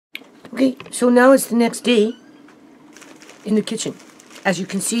Okay, so now it's the next day in the kitchen. As you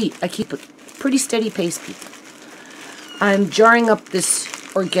can see, I keep a pretty steady pace, people. I'm jarring up this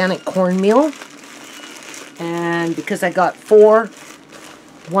organic cornmeal, and because I got 4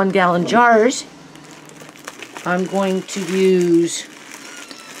 1-gallon jars, I'm going to use,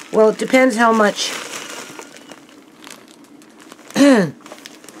 well, it depends how much.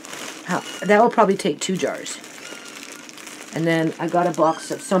 That will probably take 2 jars. And then I got a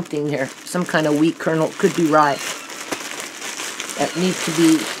box of something here, some kind of wheat kernel, could be rye, that needs to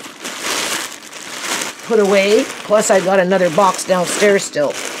be put away. Plus I got another box downstairs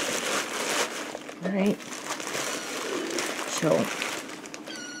still. Alright. So,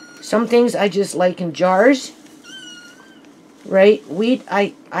 some things I just like in jars. Right? Wheat,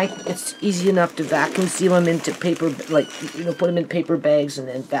 it's easy enough to vacuum seal them into paper, like, you know, put them in paper bags and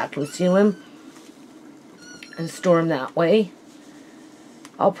then vacuum seal them and store them that way.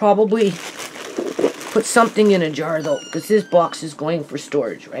 I'll probably put something in a jar though, because this box is going for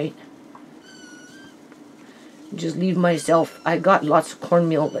storage, right? Just leave myself, I got lots of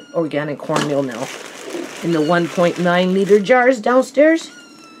cornmeal, like organic cornmeal now, in the 1.9 liter jars downstairs.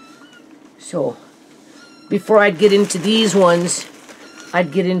 So, before I'd get into these ones,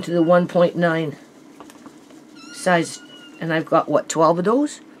 I'd get into the 1.9 size, and I've got, what, 12 of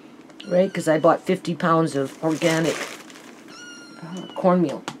those? Right, because I bought 50 pounds of organic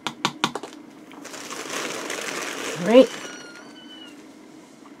cornmeal. Right?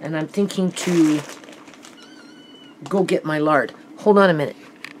 And I'm thinking to go get my lard. Hold on a minute.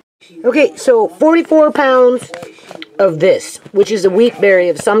 Okay, so 44 pounds of this, which is a wheat berry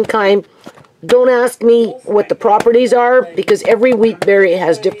of some kind. Don't ask me what the properties are, because every wheat berry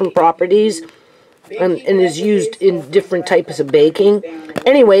has different properties and is used in different types of baking.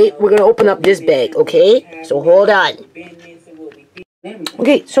 Anyway, we're going to open up this bag, okay? So hold on.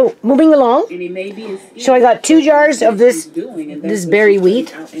 Okay, so moving along. So I got 2 jars of this berry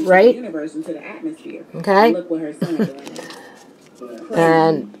wheat, right? Okay.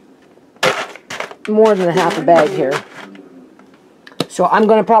 And more than a half a bag here. So I'm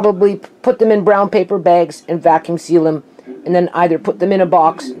going to probably put them in brown paper bags and vacuum seal them, and then either put them in a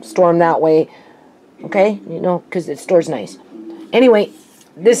box, store them that way, okay? You know, because it stores nice. Anyway,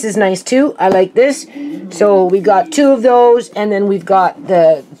 this is nice too. I like this. So we got 2 of those, and then we've got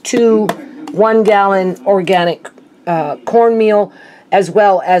the 2 1-gallon organic cornmeal, as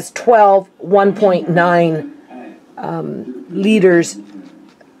well as 12 1.9 liters,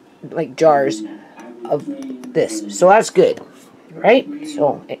 like jars of this. So that's good. Right?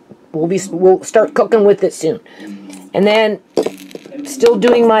 So we'll start cooking with it soon. And then still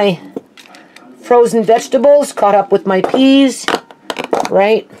doing my frozen vegetables, caught up with my peas,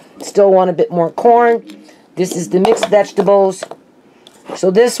 right? Still want a bit more corn. This is the mixed vegetables.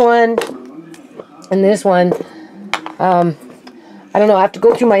 So this one and this one, I don't know, I have to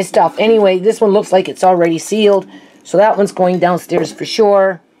go through my stuff. Anyway, this one looks like it's already sealed, so that one's going downstairs for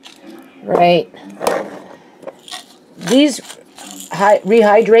sure, right? These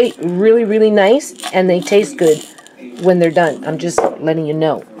rehydrate really, really nice, and they taste good when they're done. I'm just letting you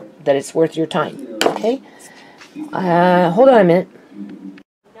know that it's worth your time. Okay? Hold on a minute.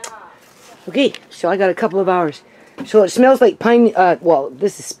 Okay, so I got a couple of hours. So it smells like pine, well,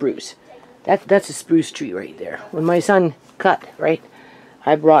 this is spruce. That's a spruce tree right there. When my son cut, right,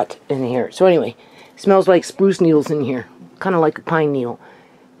 I brought in here. So anyway, it smells like spruce needles in here. Kind of like a pine needle.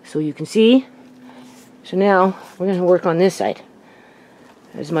 So you can see. So now, we're going to work on this side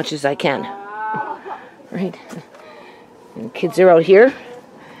as much as I can. Right? And the kids are out here.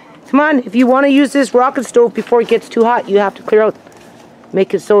 Come on, if you want to use this rocket stove before it gets too hot, you have to clear out.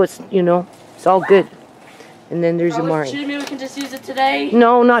 Make it so it's, you know, it's all good. And then there's Amari. Maybe we can just use it today?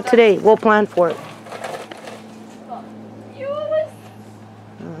 No, not today. We'll plan for it.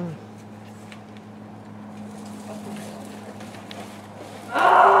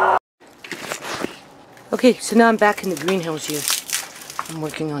 Okay, so now I'm back in the greenhouse here. I'm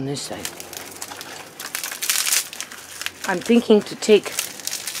working on this side. I'm thinking to take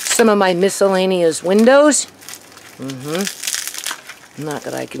some of my miscellaneous windows. Not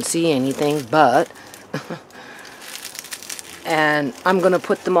that I can see anything, but and I'm going to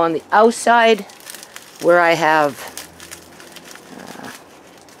put them on the outside where I have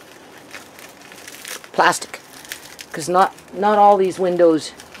plastic, because not all these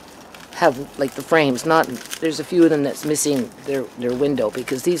windows have like the frames. There's a few of them that's missing their window,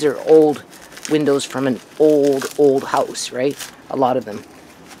 because these are old windows from an old house, right? A lot of them.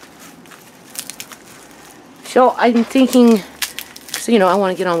 So I'm thinking, so you know, I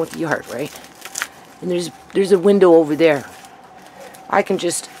want to get on with the yard, right? And there's a window over there. I can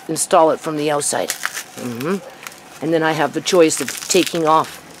just install it from the outside. And then I have the choice of taking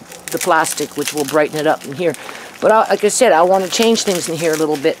off the plastic, which will brighten it up in here. But like I said, I want to change things in here a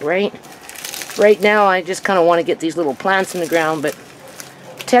little bit, right? Right now, I just kind of want to get these little plants in the ground, but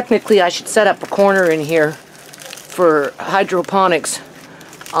technically I should set up a corner in here for hydroponics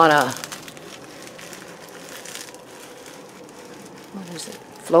on a, what is it?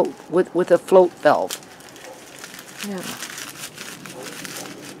 Float, with a float valve. Yeah.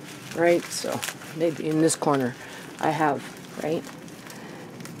 Right, so maybe in this corner I have, right?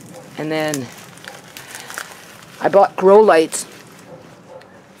 And then I bought grow lights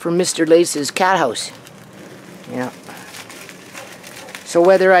for Mr. Lace's cat house. Yeah. So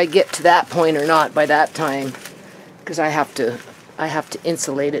whether I get to that point or not by that time, because I have to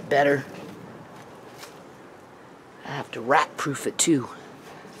insulate it better. I have to rat proof it too.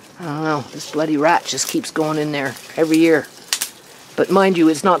 I don't know, this bloody rat just keeps going in there every year. But mind you,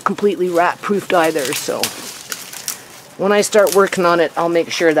 it's not completely rat proofed either, so when I start working on it, I'll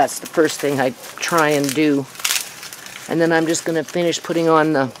make sure that's the first thing I try and do. And then I'm just going to finish putting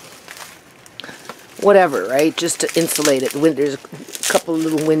on the whatever, right? Just to insulate it. There's a couple of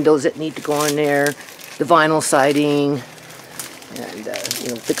little windows that need to go on there. The vinyl siding. And, you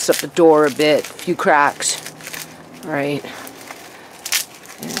know, fix up the door a bit. A few cracks. Right?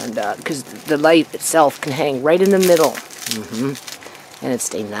 And, because the light itself can hang right in the middle. And it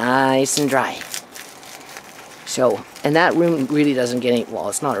stay nice and dry. So, and that room really doesn't get any, well,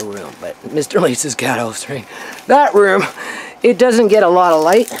 it's not a room, but Mr. Lace's cat house, right? That room, it doesn't get a lot of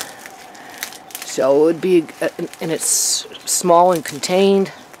light. So it would be, and it's small and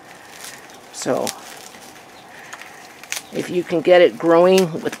contained. So, if you can get it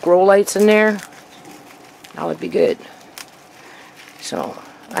growing with grow lights in there, that would be good. So,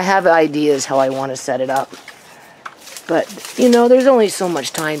 I have ideas how I want to set it up. But, you know, there's only so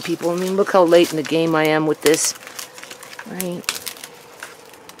much time, people. I mean, look how late in the game I am with this. Right?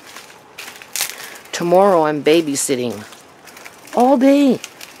 Tomorrow I'm babysitting. All day.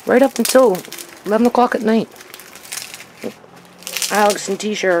 Right up until 11 o'clock at night. Alex and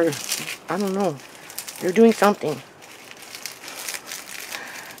Tisha are, I don't know. They're doing something.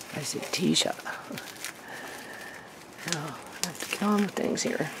 I said Tisha. Oh, I have to get on with things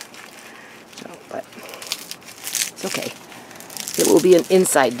here. So, but it's okay. It will be an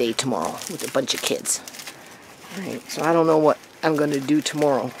inside day tomorrow with a bunch of kids. Alright, so I don't know what I'm going to do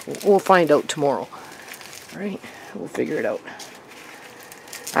tomorrow. We'll find out tomorrow. Alright, we'll figure it out.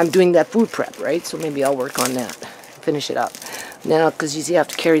 I'm doing that food prep, right? So maybe I'll work on that. Finish it up. Now, because you see, I have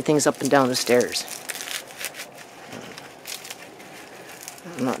to carry things up and down the stairs.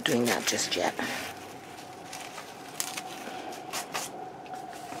 I'm not doing that just yet.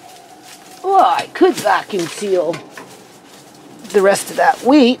 Well, I could vacuum seal the rest of that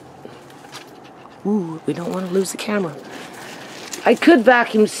wheat. Ooh, we don't want to lose the camera. I could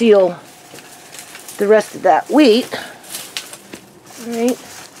vacuum seal the rest of that wheat. Alright.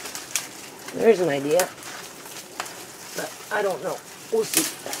 There's an idea. But I don't know. We'll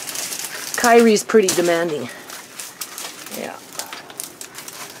see. Kyrie's pretty demanding. Yeah.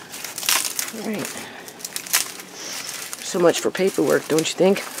 Alright. So much for paperwork, don't you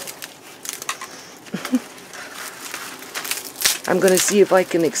think? I'm going to see if I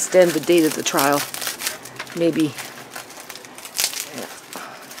can extend the date of the trial. Maybe. Yeah.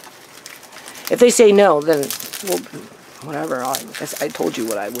 If they say no, then, well, whatever. I told you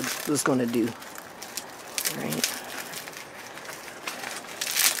what I was going to do. Right.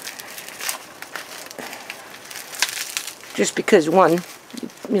 Just because, one,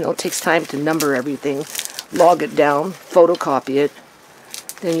 you know, it takes time to number everything, log it down, photocopy it,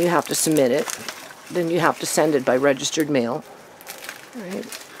 then you have to submit it, then you have to send it by registered mail. Right?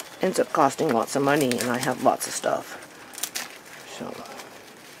 Ends up costing lots of money, and I have lots of stuff. So.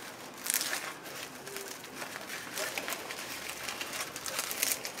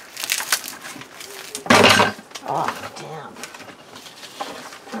 Oh, damn.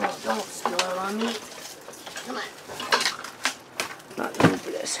 Oh, don't spill it on me. Come on. Not in the mood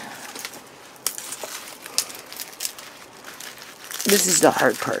for this. This is the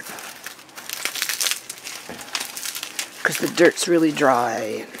hard part. Because the dirt's really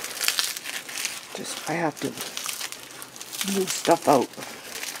dry. Just, I have to move stuff out.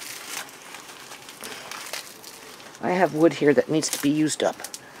 I have wood here that needs to be used up.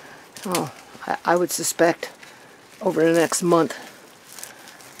 Oh, I would suspect over the next month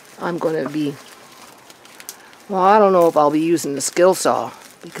I'm going to be, well, I don't know if I'll be using the skill saw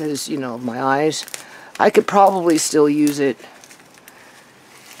because, you know, my eyes. I could probably still use it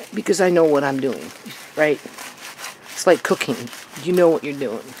because I know what I'm doing, right? It's like cooking. You know what you're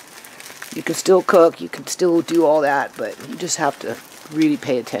doing. You can still cook, you can still do all that, but you just have to really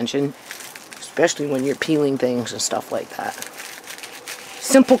pay attention, especially when you're peeling things and stuff like that.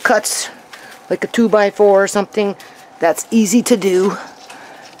 Simple cuts, like a 2x4 or something, that's easy to do.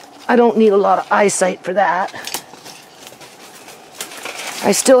 I don't need a lot of eyesight for that.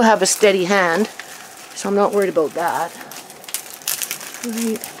 I still have a steady hand, so I'm not worried about that.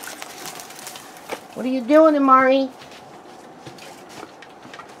 Right. What are you doing, Amari?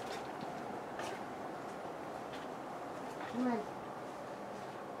 Come on.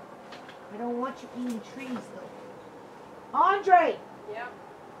 I don't want you eating trees, though. Andre! Yeah.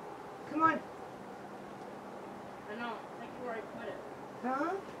 Come on. I know. Thank you where I put it.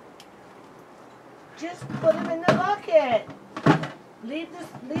 Huh? Just put them in the bucket. Leave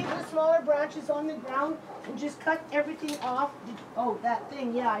the smaller branches on the ground and just cut everything off. Oh, that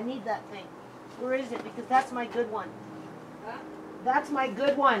thing. Yeah, I need that thing. Where is it? Because that's my good one. Huh? That's my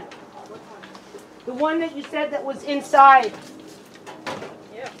good one. Which one? The one that you said that was inside.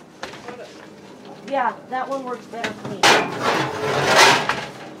 Yeah. Put it. Yeah, that one works better for me.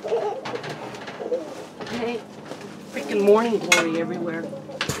 Okay. Freaking morning glory everywhere.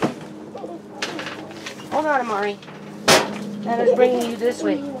 Hold on, Amari. That is bringing you this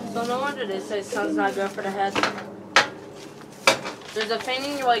way. So no wonder they say sun's not good for the head. There's a pain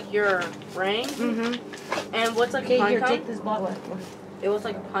in your brain. Mm-hmm. And what's like Okay, a pine here, cone? take this bottle. It was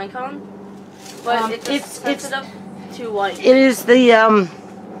like a pine cone. But it's sensitive to like... It is the,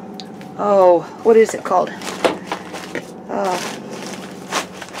 oh, what is it called?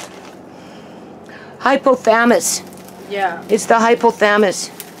 Hypothalamus. Yeah. It's the hypothalamus.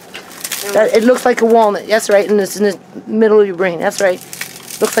 It looks like a walnut. That's right. And it's in the middle of your brain. That's right.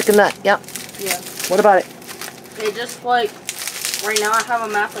 Looks like a nut. Yep. Yeah. What about it? It just like, right now I have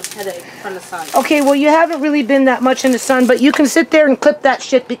a massive headache from the sun. Okay, well, you haven't really been that much in the sun, but you can sit there and clip that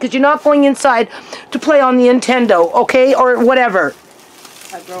shit because you're not going inside to play on the Nintendo, okay? Or whatever.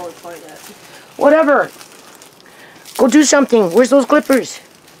 My girl would play that. Whatever. Go do something. Where's those clippers?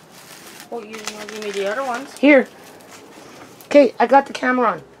 Well, you didn't give me the other ones. Here. Okay, I got the camera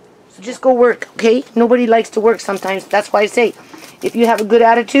on. So just go work, okay? Nobody likes to work sometimes. That's why I say, if you have a good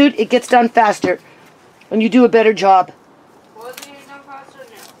attitude, it gets done faster. And you do a better job. Well, is it getting done faster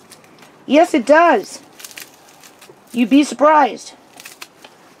now? Yes, it does. You'd be surprised.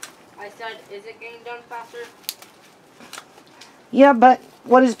 I said, is it getting done faster? Yeah, but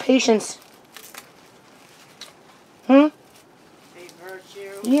what is patience? Hmm? A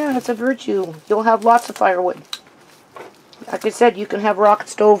virtue. Yeah, it's a virtue. You'll have lots of firewood. Like I said, you can have a rocket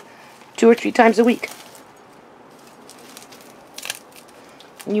stove 2 or 3 times a week.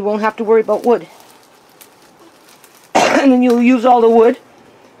 And you won't have to worry about wood. And then you'll use all the wood,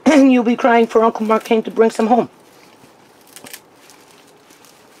 and you'll be crying for Uncle Mark King to bring some home.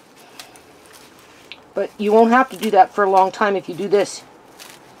 But you won't have to do that for a long time if you do this.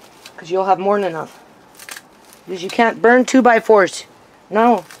 Because you'll have more than enough. Because you can't burn 2x4s.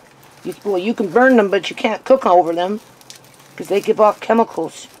 No. Well, you can burn them, but you can't cook over them. Because they give off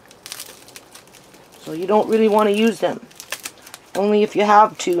chemicals. So you don't really want to use them. Only if you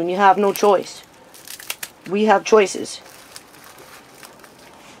have to and you have no choice. We have choices.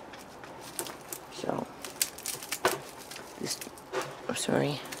 So, I'm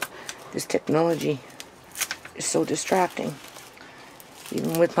sorry, this technology is so distracting.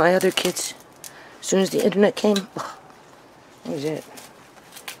 Even with my other kids, as soon as the internet came, that was it.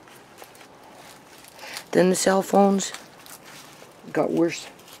 Then the cell phones got worse.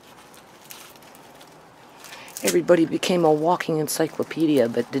 Everybody became a walking encyclopedia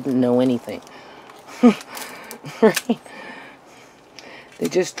but didn't know anything. Right? They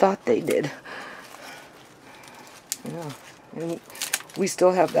just thought they did. Yeah. And we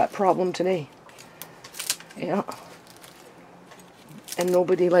still have that problem today. Yeah. And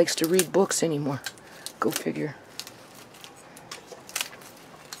nobody likes to read books anymore. Go figure.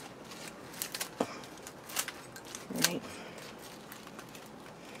 Right.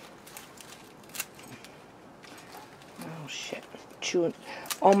 Oh shit. Chewing.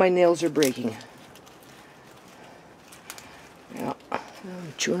 All my nails are breaking. Yeah.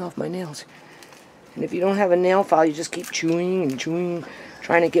 I'm chewing off my nails. And if you don't have a nail file, you just keep chewing and chewing,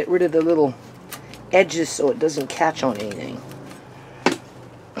 trying to get rid of the little edges so it doesn't catch on anything.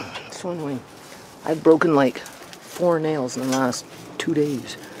 It's so annoying. I've broken like 4 nails in the last 2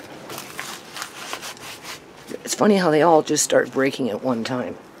 days. It's funny how they all just start breaking at one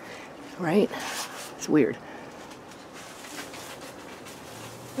time. Right? It's weird.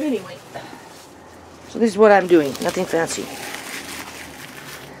 Anyway. So this is what I'm doing. Nothing fancy.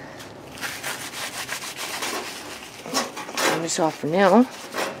 this off for now.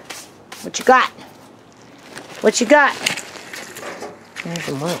 What you got? What you got? There's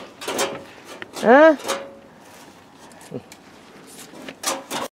the money. Huh?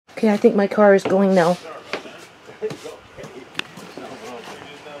 Okay, I think my car is going now.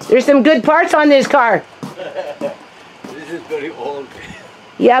 There's some good parts on this car. This is very old.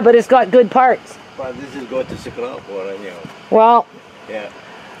 Yeah, but it's got good parts. But this is got to scrap or anyhow. Well, Yeah.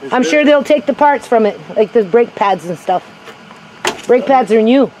 I'm sure they'll take the parts from it, like the brake pads and stuff. Brake pads are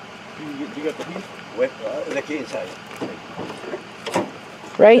new, You got the key? Wait, the key inside.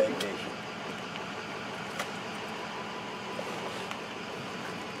 right?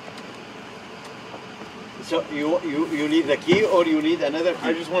 So you need the key or you need another key?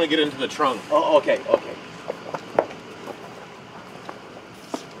 I just want to get into the trunk. Oh, okay, okay.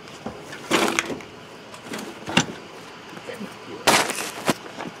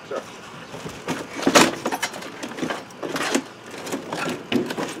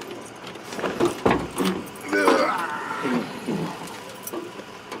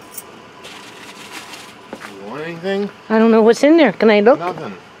 You want anything? I don't know what's in there. Can I look?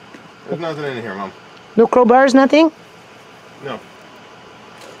 Nothing. There's nothing in here, Mom. No crowbars, nothing? No.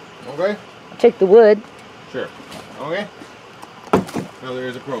 Okay? I'll take the wood. Sure. Okay? No, there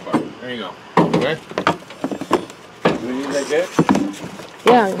is a crowbar. There you go. Okay? You need the jerk?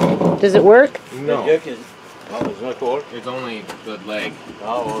 Yeah. Does it work? No. The jerk is... Oh, it's not cold? It's only the leg,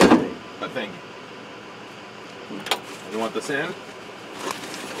 Oh, okay. I think. You want the sand?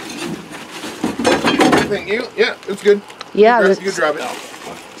 Thank you. Yeah, it's good. Yeah. You that's- can drop it.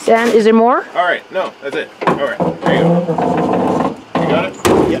 Sand, is there more? All right. No, that's it. All right. There you go. You got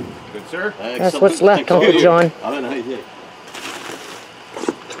it? Yeah. Good, sir. That's what's left, Uncle John. Have a nice day.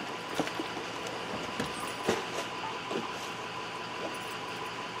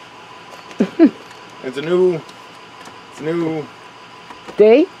 It's a new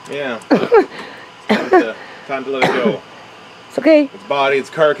Day? yeah. Time to let it go. It's okay. Its body, its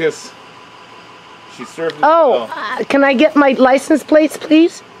carcass. She served it Oh, well. can I get my license plates,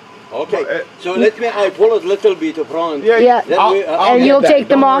 please? Okay. So let me, I pull a little bit of front. Yeah, Yeah. Then I'll we, get And you'll that. take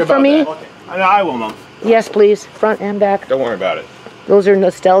them Don't worry off for about me? that. Okay. I will, Mom. Yes, please. Front and back. Don't worry about it. Those are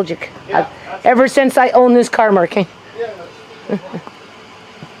nostalgic. Yeah. Ever since I own this car, Marking.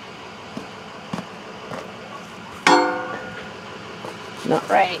 Not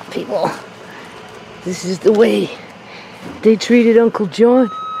right, people. This is the way they treated Uncle John.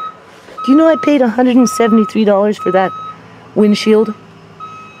 Do you know I paid $173 for that windshield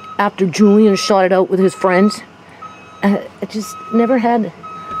after Julian shot it out with his friends? I just never had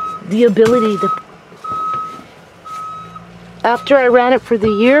the ability to... After I ran it for the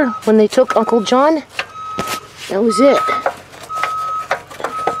year, when they took Uncle John, that was it.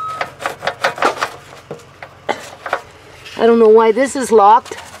 I don't know why this is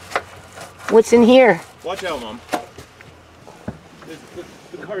locked. What's in here? Watch out, Mom.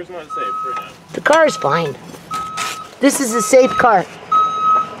 The car's not safe right now. The car's fine. This is a safe car.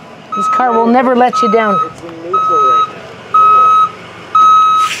 This car will never let you down. It's in neutral right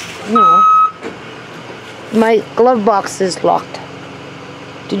now. No. My glove box is locked.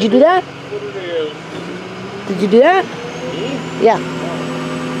 Did you do that? What it is? Did you do that? Yeah.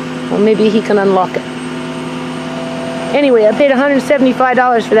 Well, maybe he can unlock it. Anyway, I paid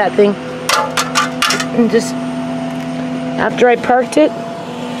 $175 for that thing. And just after I parked it,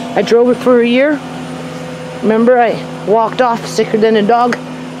 I drove it for a year. Remember, I walked off sicker than a dog.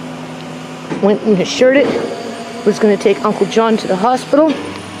 Went and assured it. Was going to take Uncle John to the hospital.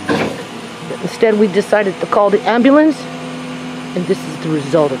 But instead, we decided to call the ambulance. And this is the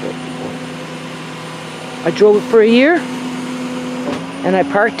result of it. I drove it for a year. And I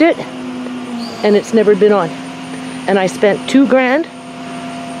parked it. And it's never been on. And I spent $2 grand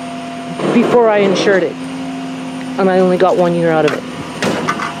before I insured it. And I only got 1 year out of it.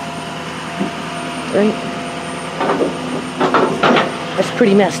 Right? That's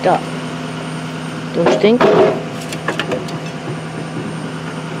pretty messed up. Don't you think?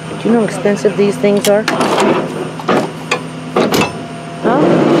 Do you know how expensive these things are? Huh?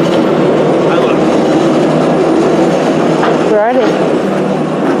 Where are they?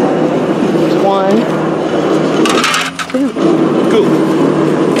 There's 1, 2. Cool.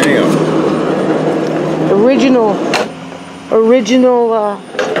 There you go. Original,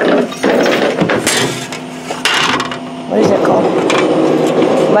 what is that called?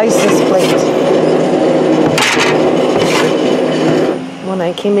 License plate. When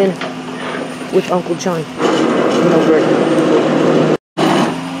I came in with Uncle John.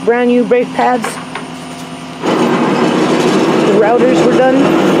 Brand new brake pads. The routers were done.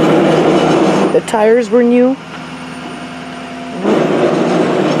 The tires were new.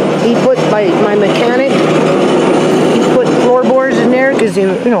 my mechanic, he put floorboards in there because they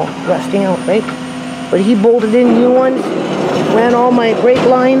were, you know, rusting out, right? But he bolted in new ones, ran all my brake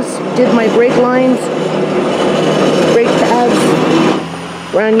lines, did my brake lines, brake pads,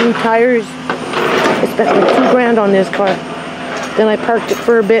 ran new tires. I spent like $2,000 on this car. Then I parked it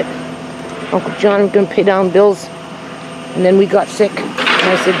for a bit. Uncle John was going to pay down bills. And then we got sick. And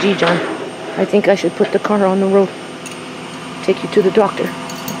I said, gee, John, I think I should put the car on the road. Take you to the doctor.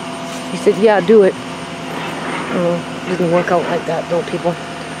 He said, yeah, do it. Didn't work out like that, though, people.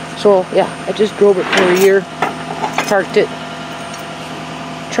 So, yeah, I just drove it for a year. Parked it.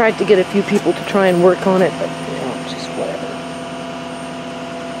 Tried to get a few people to try and work on it, but, you know, just whatever.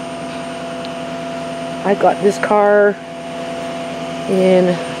 I got this car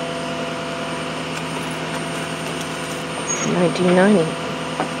in 1990.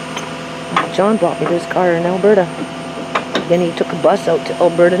 John brought me this car in Alberta. Then he took a bus out to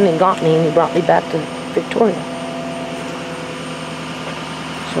Alberta and got me, and he brought me back to Victoria.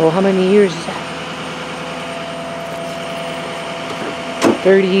 So how many years is that?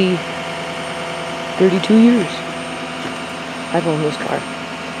 32 years I've owned this car.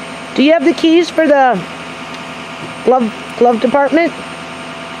 Do you have the keys for the glove department?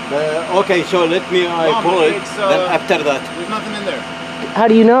 Okay, so let me pull it. Then after that. There's nothing in there. How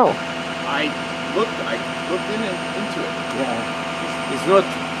do you know? I looked into it. Yeah. It's not.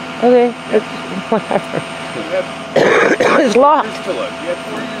 Okay, whatever. It's locked. You had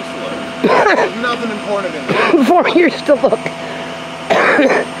 4 years to look. There's nothing important in there. 4 years to look.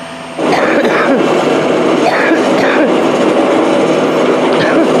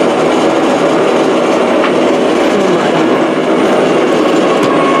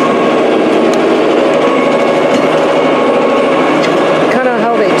 Kind of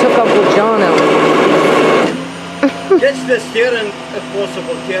how they took Uncle John out. Catch the steering if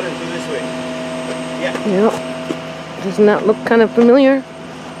possible. Steer into this way. Yeah. Yep. Doesn't that look kind of familiar?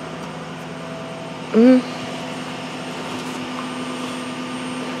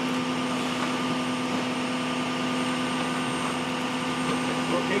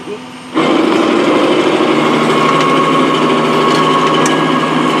 Okay, good.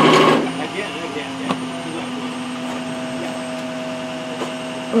 Again.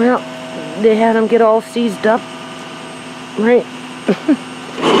 Well, they had them get all seized up, right?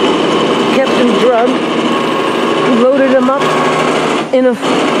 Kept them drugged, loaded them up in a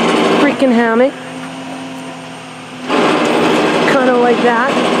freaking hammock, kind of like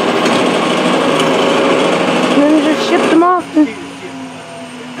that, and then just shipped them off and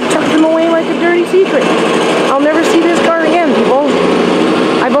tucked them away like a dirty secret. I'll never see this car again, people.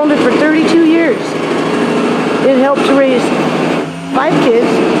 I've owned it for 32 years. It helped to raise 5 kids.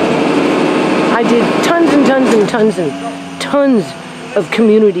 I did tons and tons and tons and tons of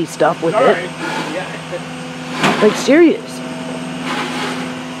community stuff with it. Like serious.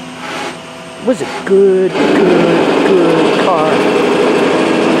 It was a good car.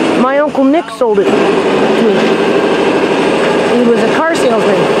 My Uncle Nick sold it to me. He was a car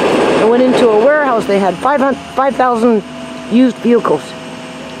salesman. I went into a warehouse. They had 5,000 used vehicles.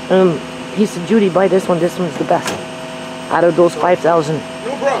 He said, Judy, buy this one. This one's the best. Out of those 5,000. No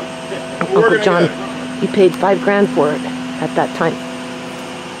problem. Uncle John, he paid $5,000 for it at that time.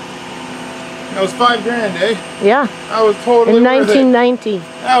 That was $5,000, eh? Yeah. That was totally in worth 1990. it.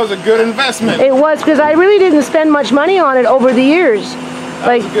 That was a good investment. It was, because I really didn't spend much money on it over the years.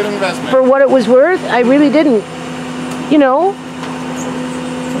 That was a good investment. For what it was worth, I really didn't. You know?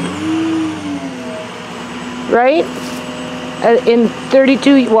 Right? In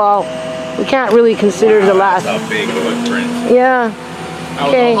 32, well, we can't really consider the last. That's a big footprint. Yeah. That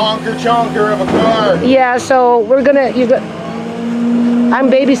was a honker-chonker of a car. Yeah, so we're gonna, I'm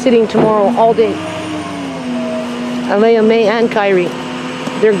babysitting tomorrow all day. Alea, May, and Kyrie.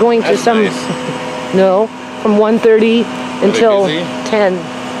 They're going to some, nice. No, from 1:30 until 10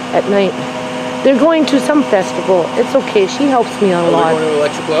 at night. They're going to some festival. It's okay, she helps me out a lot. Going to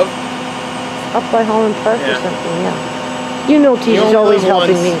Electric Love? Up by Holland Park or something, yeah. You know Tisha's always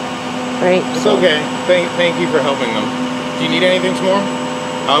helping me, right? It's okay. Thank you for helping them. Do you need anything tomorrow?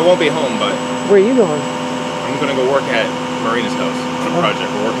 I won't be home, but... Where are you going? I'm going to go work at Marina's house on a project.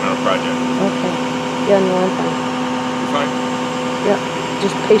 We're working on a project. Okay. Yeah, no, I'm fine. You're fine? Yeah.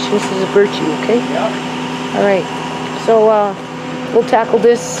 Just patience is a virtue, okay? Yeah. All right. So, we'll tackle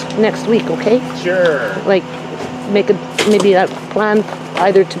this next week, okay? Sure. Like, maybe a plan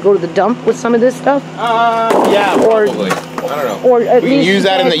either to go to the dump with some of this stuff? Yeah, or, probably. I don't know. Or at we least can use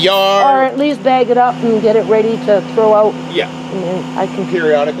that in the yard. Or at least bag it up and get it ready to throw out. Yeah. And then I can...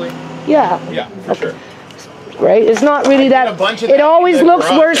 Periodically? Yeah. Yeah, for sure. right? It's not really that. It always looks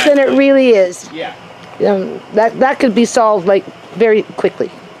worse than it really is. Yeah. That could be solved like very quickly.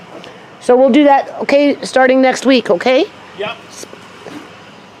 So we'll do that, okay, starting next week, okay? Yep.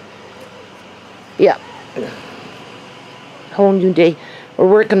 Yeah. Whole new day. We're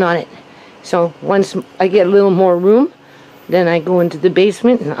working on it. So once I get a little more room, then I go into the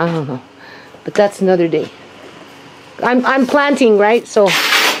basement, and I don't know. But that's another day. I'm planting, right? So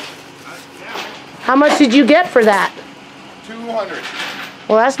how much did you get for that? 200.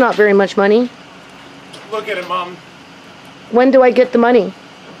 Well, that's not very much money. Look at it, Mom. When do I get the money?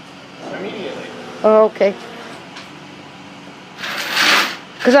 Immediately. Oh, okay.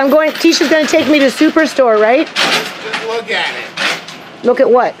 Because Tisha's going to take me to Superstore, right? Just look at it. Look at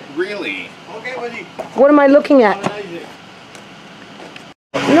what? Really? Okay, buddy. What am I looking at?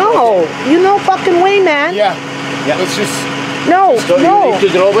 No, you no fucking way, man. Yeah. Let's just... No, So no. you need to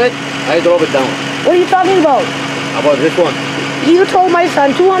drop it. I drop it down. What are you talking about? About this one. You told my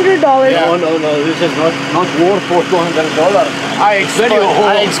son $200. Yeah. No, this is not worth for $200. I explained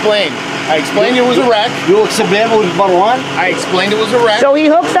it was a wreck. You explain with Marwan? I explained it was a wreck. So he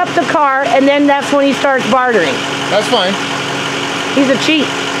hooks up the car, and then that's when he starts bartering. That's fine. He's a cheat.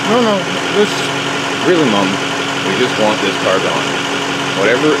 No. This... Really, Mom, we just want this car gone.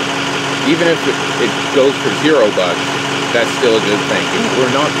 Whatever, even if it goes for $0, that's still a good thing.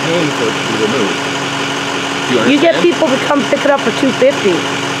 We're not paying for it to be removed. Do you understand? You get people to come pick it up for $250.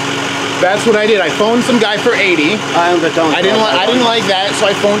 That's what I did. I phoned some guy for 80. I am the town. I didn't like that, so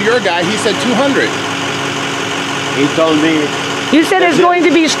I phoned your guy. He said 200. He told me. You said it's going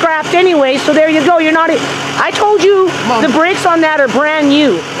to be scrapped anyway, so there you go. You're not. I told you Mom. the brakes on that are brand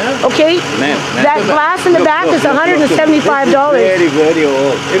new. Yeah. Okay. Man. That glass in the back is $175. Very, very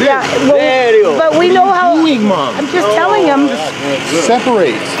old. Yeah. Well, Very old. but we know how. Doing, Mom? I'm just telling him.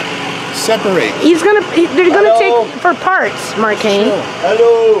 Separate. They're gonna take for parts, Marcane.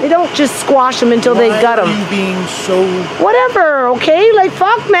 Hello. They don't just squash them until they got them. Why are you being so... Whatever, okay? Like,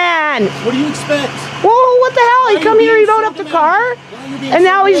 fuck, man. What do you expect? Whoa, what the hell? Why He are come you here, being you load so up the demanding? car, Why are you being and so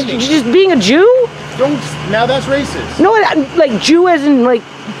now he's demanding? just being a Jew? Now that's racist. No, like Jew as in like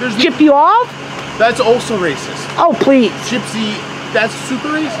chip you off? That's also racist. Oh, please. Gypsy, that's super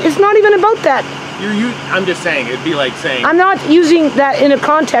racist. It's not even about that. I'm just saying, it'd be like saying... I'm not using that in a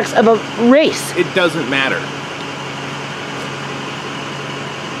context of a race. It doesn't matter.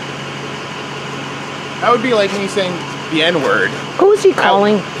 That would be like me saying the N-word. Who's he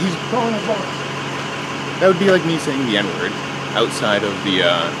calling? He's calling his boss. That would be like me saying the N-word outside of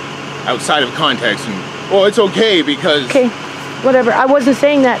context, and well, it's okay because Okay, whatever. I wasn't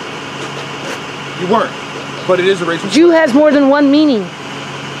saying that. you weren't. But it is a racial. Jew has more than one meaning.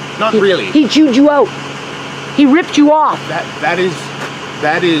 Not really. He Jewed you out. He ripped you off. That is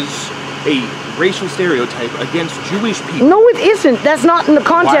a racial stereotype against Jewish people. No, it isn't. That's not in the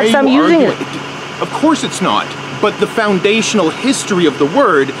context I'm using it. Of course it's not. But the foundational history of the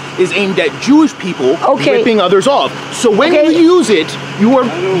word is aimed at Jewish people ripping others off. So when you use it, you are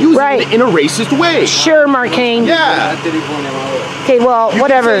using it in a racist way. Sure, Marcane. Yeah. Okay, well,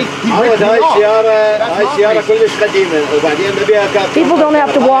 whatever. People don't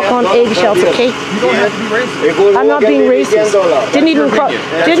have to walk on eggshells, okay? You don't have to be racist. I'm not being racist.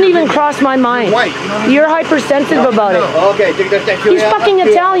 Didn't even cross my mind. You're hypersensitive about it. He's fucking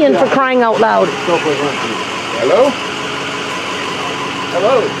Italian, for crying out loud. Hello?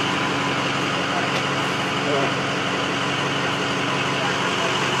 Hello?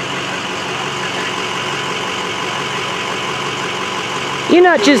 You're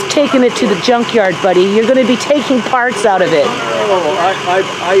not just taking it to the junkyard, buddy. You're going to be taking parts out of it.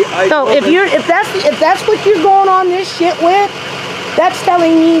 No, if that's what you're going on this shit with, that's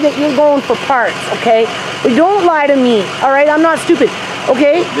telling me that you're going for parts, okay? But don't lie to me, all right? I'm not stupid,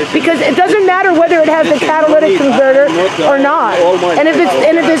 okay? Because it doesn't matter whether it has a catalytic converter or not. And if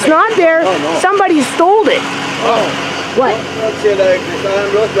it's not there, somebody stole it. What?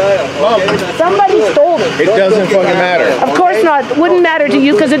 Somebody stole it. It doesn't fucking matter. Of course not. It wouldn't matter to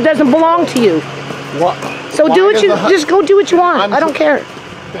you because it doesn't belong to you. What? So just go do what you want. I don't care.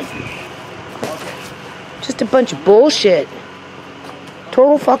 Just a bunch of bullshit.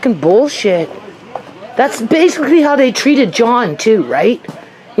 Total fucking bullshit. That's basically how they treated John too, right?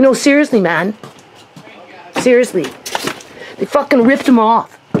 You know, seriously, man. Seriously. They fucking ripped him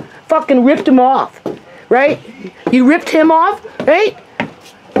off. Fucking ripped him off. Right? You ripped him off, right?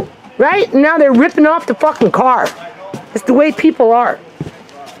 Right? And now they're ripping off the fucking car. That's the way people are.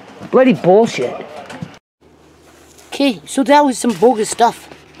 Bloody bullshit. Okay, so that was some bogus stuff.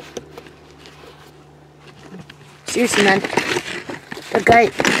 Seriously, man. That guy...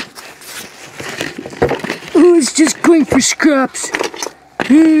 Oh, it's just going for scraps.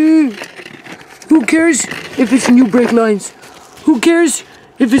 Who cares if it's new brake lines? Who cares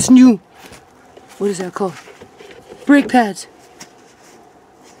if it's new... What is that called? Brake pads.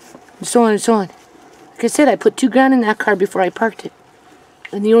 And so on and so on. Like I said, I put $2,000 in that car before I parked it.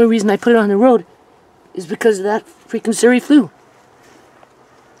 And the only reason I put it on the road is because of that freaking Surrey flu.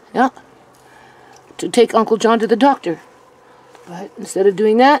 Yeah. To take Uncle John to the doctor. But instead of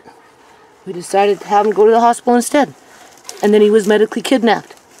doing that, we decided to have him go to the hospital instead. And then he was medically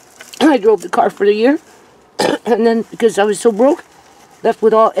kidnapped. I drove the car for the year. And then, because I was so broke, left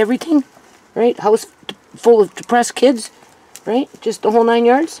with everything, right? House full of depressed kids, right? Just the whole 9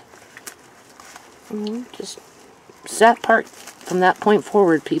 yards. Just sat parked from that point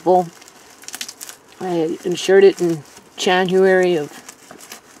forward, people. I insured it in January of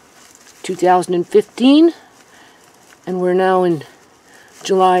 2015, and we're now in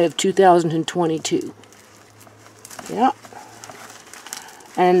July of 2022. Yeah.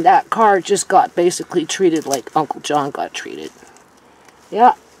 And that car just got basically treated like Uncle John got treated.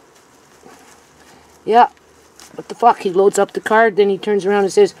 Yeah. Yeah. What the fuck? He loads up the car, then he turns around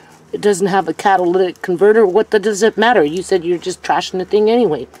and says, it doesn't have a catalytic converter. What does it matter? You said you're just trashing the thing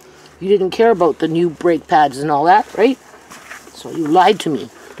anyway. You didn't care about the new brake pads and all that, right? So you lied to me.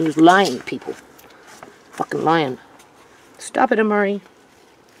 He was lying, people. Fucking lying. Stop it, Amari.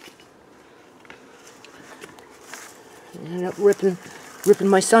 I ended up ripping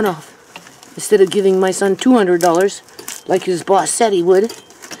my son off. Instead of giving my son $200, like his boss said he would,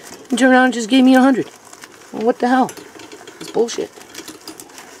 he turned around and just gave me $100. Well, what the hell? It's bullshit.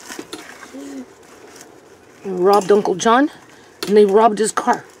 They robbed Uncle John, and they robbed his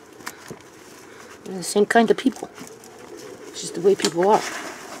car. They're the same kind of people. It's just the way people are.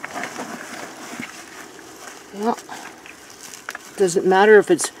 Yeah. Doesn't matter if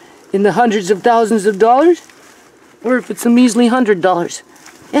it's in the hundreds of thousands of dollars, or if it's a measly $100.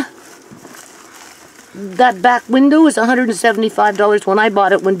 Yeah. That back window is $175 when I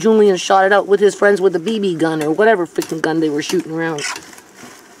bought it, when Julian shot it out with his friends with a BB gun, or whatever freaking gun they were shooting around.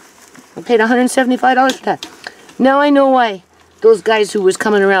 I paid $175 for that. Now I know why those guys who was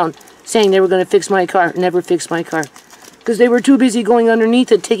coming around saying they were going to fix my car never fixed my car. Because they were too busy going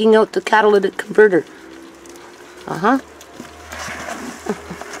underneath it, taking out the catalytic converter. Uh-huh.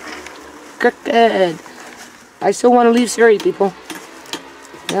 Crooked. I still want to leave Surrey, people.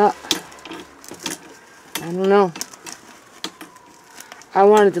 Yeah. I don't know. I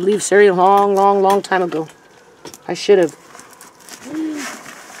wanted to leave Surrey a long time ago. I should have.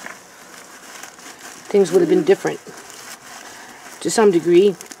 Things would have been different. To some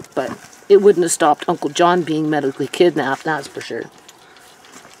degree, but it wouldn't have stopped Uncle John being medically kidnapped, that's for sure.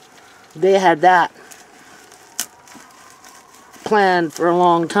 They had that planned for a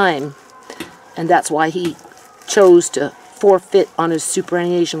long time, and that's why he chose to forfeit on his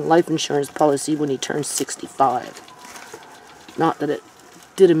superannuation life insurance policy when he turned 65. Not that it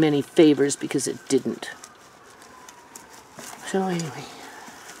did him any favors, because it didn't. So anyway,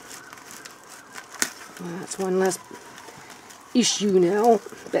 well, that's one less issue now.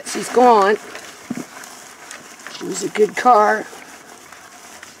 Betsy's gone. She was a good car.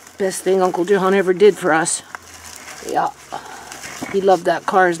 Best thing Uncle John ever did for us. Yeah. He loved that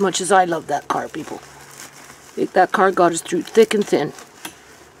car as much as I loved that car, people. That car got us through thick and thin.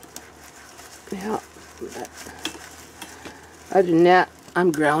 Yeah. Other than that,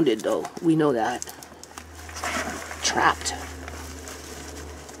 I'm grounded, though. We know that. Trapped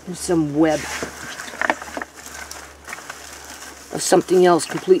in some web of something else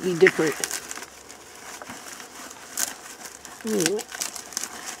completely different. Anyway.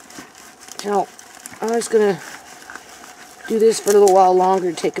 Now, I was gonna do this for a little while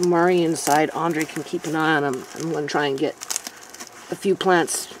longer, take Amari inside. Andre can keep an eye on him. I'm gonna try and get a few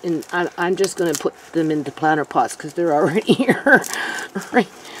plants in. I'm just gonna put them into planter pots because they're already here. Right.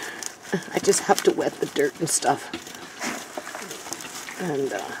 I just have to wet the dirt and stuff.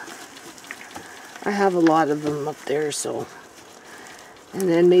 And I have a lot of them up there, so. And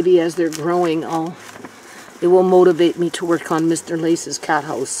then maybe as they're growing, it will motivate me to work on Mr. Lace's cat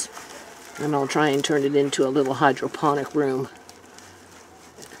house. And I'll try and turn it into a little hydroponic room.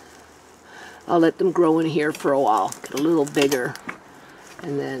 I'll let them grow in here for a while, get a little bigger.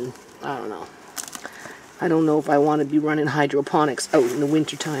 And then, I don't know. I don't know if I want to be running hydroponics out in the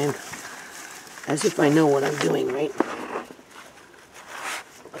wintertime. As if I know what I'm doing, right?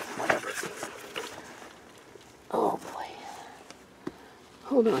 Whatever. Oh boy.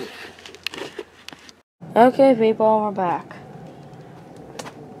 Hold on. Okay, people, we're back.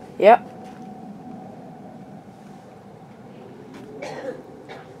 Yep.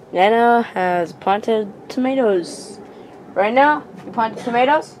 Nana has planted tomatoes. Right now, you planted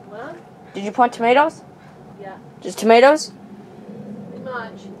tomatoes? What? Did you plant tomatoes? Yeah. Just tomatoes? Pretty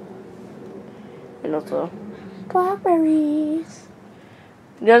much. And also blackberries.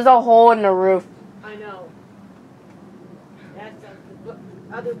 There's a hole in the roof. I know. That's the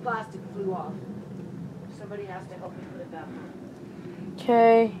other plastic flew off. Somebody has to help me put it back on.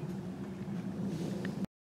 Okay.